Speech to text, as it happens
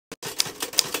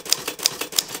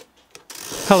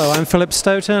Hello, I'm Philip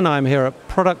Stoughton. I'm here at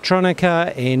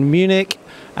Productronica in Munich,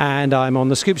 and I'm on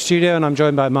the Scoop Studio, and I'm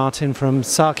joined by Martin from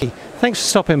Saki. Thanks for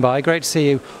stopping by. Great to see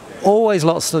you. Always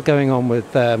lots going on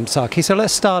with Saki. So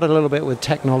let's start a little bit with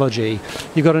technology.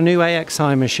 You've got a new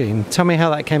AXI machine. Tell me how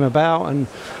that came about and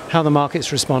how the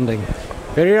market's responding.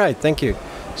 Very right, thank you.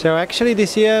 So actually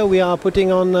this year we are putting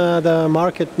on the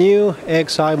market new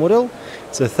AXI model.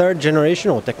 It's the third generation,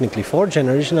 or technically fourth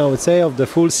generation I would say, of the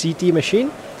full CT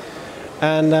machine.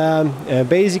 And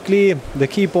basically the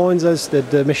key points is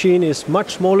that the machine is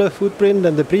much smaller footprint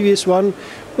than the previous one,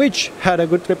 which had a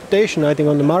good reputation I think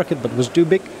on the market but was too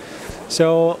big.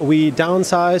 So we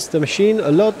downsized the machine a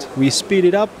lot, we speed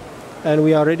it up, and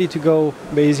we are ready to go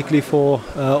basically for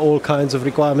all kinds of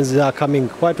requirements that are coming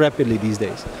quite rapidly these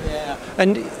days. Yeah.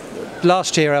 And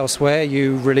last year elsewhere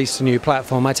you released a new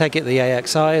platform. I take it the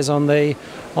AXI is on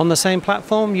the same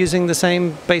platform using the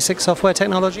same basic software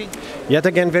technology? Yet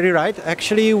again, very right.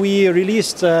 Actually we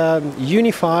released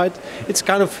unified, it's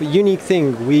kind of a unique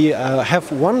thing. We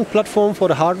have one platform for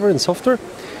the hardware and software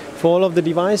for all of the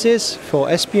devices,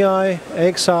 for SPI,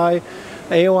 AXI,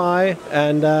 AOI,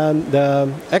 and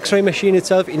the X-ray machine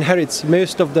itself inherits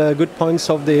most of the good points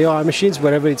of the AOI machines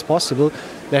wherever it's possible.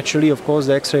 Naturally, of course,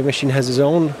 the X-ray machine has its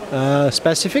own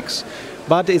specifics,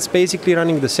 but it's basically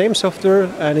running the same software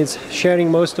and it's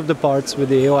sharing most of the parts with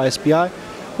the AOI SPI,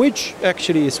 which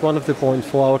actually is one of the points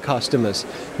for our customers.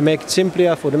 To make it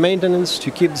simpler for the maintenance, to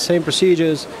keep the same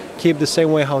procedures, keep the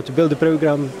same way how to build the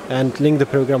program and link the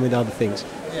program with other things.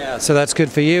 Yeah, so that's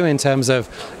good for you in terms of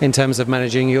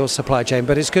managing your supply chain,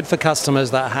 but it's good for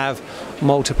customers that have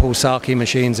multiple Saki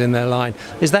machines in their line.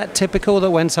 Is that typical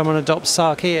that when someone adopts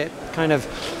Saki, it kind of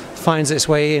finds its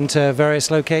way into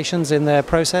various locations in their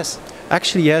process?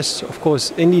 Actually, yes, of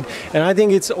course, indeed. And I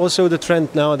think it's also the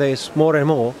trend nowadays, more and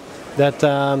more, that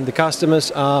the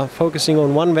customers are focusing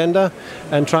on one vendor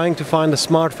and trying to find the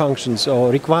smart functions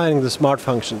or requiring the smart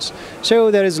functions. So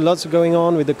there is lots going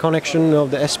on with the connection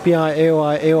of the SPI,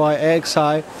 AOI, AOI,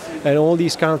 AXI, and all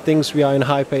these kind of things we are in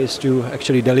high pace to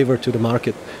actually deliver to the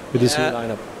market with this new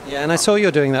lineup. Yeah, and I saw you're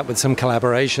doing that with some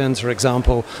collaborations. For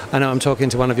example, I know I'm talking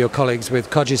to one of your colleagues with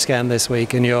Kostadinov this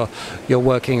week, and you're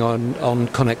working on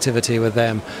connectivity with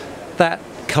them. That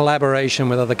collaboration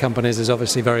with other companies is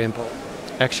obviously very important.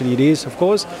 Actually it is, of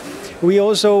course. We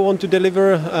also want to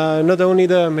deliver not only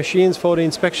the machines for the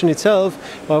inspection itself,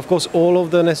 but of course all of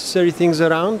the necessary things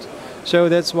around. So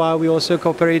that's why we're also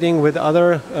cooperating with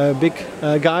other big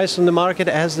guys on the market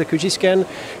as the Kostadinov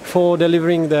for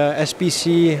delivering the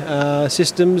SPC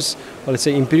systems, or let's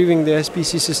say improving the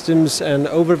SPC systems and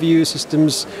overview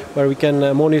systems where we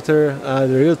can monitor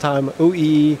the real-time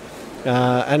OEE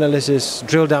analysis,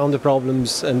 drill down the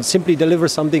problems, and simply deliver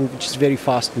something which is very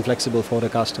fast and flexible for the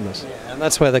customers. Yeah, and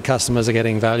that's where the customers are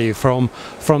getting value from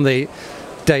the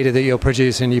data that you're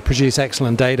producing. You produce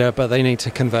excellent data, but they need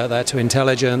to convert that to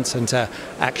intelligence and to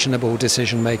actionable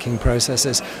decision-making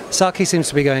processes. Saki seems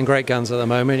to be going great guns at the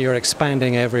moment. You're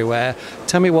expanding everywhere.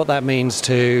 Tell me what that means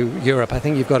to Europe. I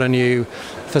think you've got a new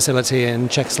facility in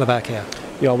Czechoslovakia.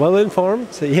 You're well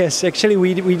informed. So yes, actually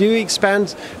we do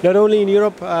expand not only in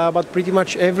Europe but pretty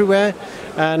much everywhere.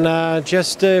 And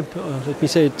just let me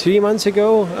say 3 months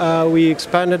ago we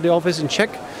expanded the office in Czech.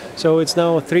 So it's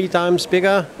now 3 times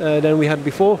bigger than we had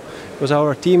before, because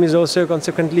our team is also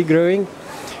consequently growing.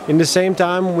 In the same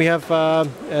time we have,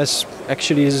 as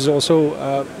actually this is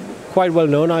also quite well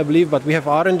known I believe, but we have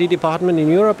R&D department in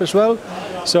Europe as well.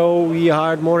 So we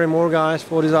hired more and more guys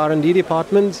for this R&D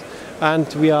department, and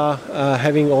we are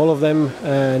having all of them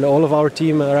and all of our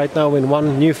team right now in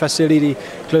one new facility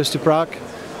close to Prague.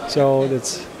 So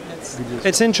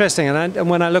it's interesting, and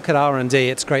when I look at R&D,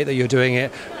 it's great that you're doing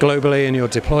it globally and you're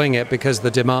deploying it because the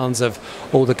demands of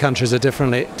all the countries are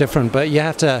different. But you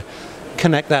have to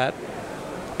connect that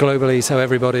globally so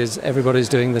everybody's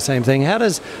doing the same thing. How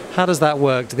does that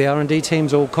work? Do the R&D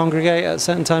teams all congregate at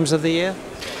certain times of the year?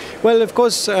 Well, of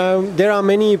course, there are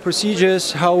many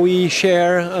procedures how we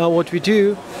share what we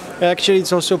do. Actually,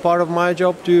 it's also part of my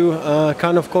job to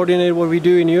kind of coordinate what we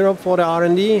do in Europe for the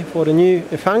R&D, for the new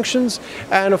functions.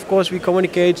 And of course, we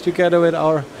communicate together with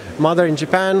our mother in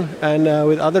Japan and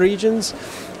with other regions.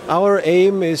 Our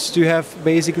aim is to have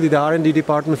basically the R&D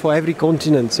department for every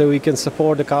continent, so we can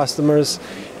support the customers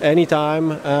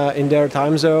anytime in their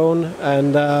time zone,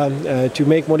 and to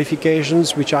make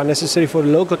modifications which are necessary for the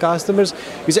local customers,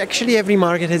 because actually every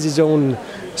market has its own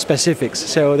specifics,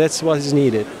 so that's what is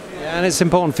needed. Yeah, and it's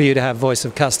important for you to have voice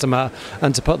of customer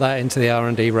and to put that into the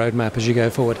R&D roadmap as you go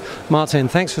forward. Martin,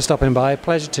 thanks for stopping by.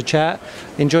 Pleasure to chat.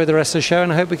 Enjoy the rest of the show,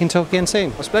 and I hope we can talk again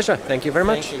soon. It was a pleasure. Thank you very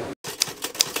much. Thank you.